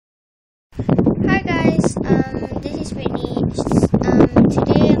Hi guys, this is Whitney.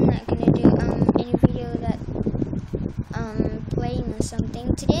 Today I'm not gonna do any video that playing or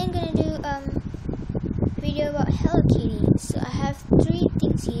something. Today I'm gonna do video about Hello Kitty. So I have 3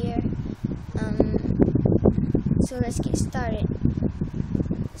 things here. So let's get started.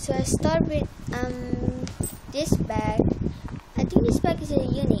 So I start with this bag. I think this bag is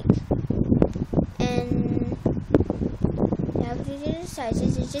unique, and you have the different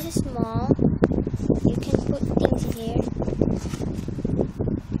sizes. It's just small. You can put things in here.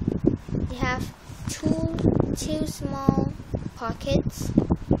 You have two small pockets.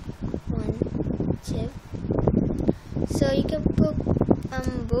 1, 2. So you can put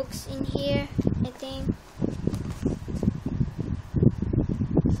books in here, I think.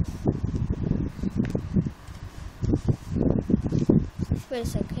 Wait a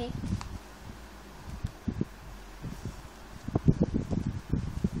sec, okay?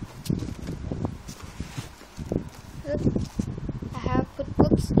 Look, I have put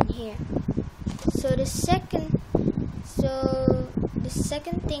books in here. So the second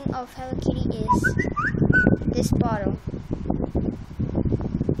thing of Hello Kitty is this bottle.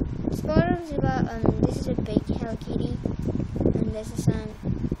 This bottle is about this is a big Hello Kitty, and there's a sign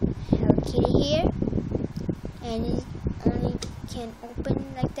Hello Kitty here, and it only can open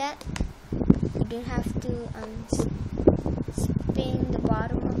like that. You don't have to spin the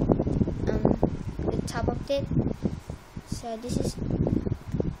bottom of the top of it. So this is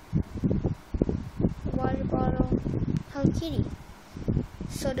water bottle Hello Kitty.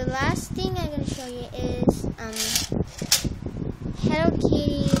 So the last thing I'm gonna show you is Hello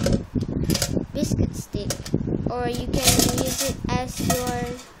Kitty biscuit stick, or you can use it as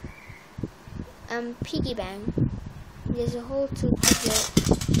your piggy bank. There's a hole to put your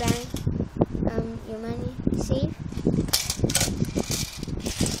bank your money safe.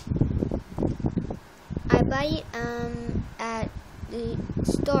 I buy it at the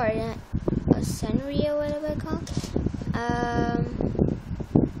store, a Sanrio, whatever it's called.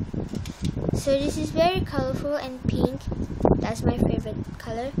 So this is very colorful and pink. That's my favorite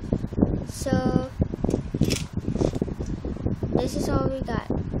color. So this is all we got.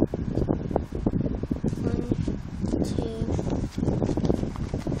 1, 2,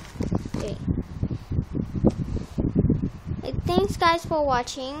 3. Thanks guys for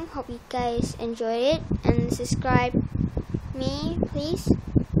watching. Hope you guys enjoyed it, and subscribe me please,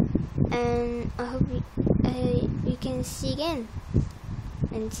 and I hope we can see again,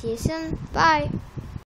 and see you soon. Bye.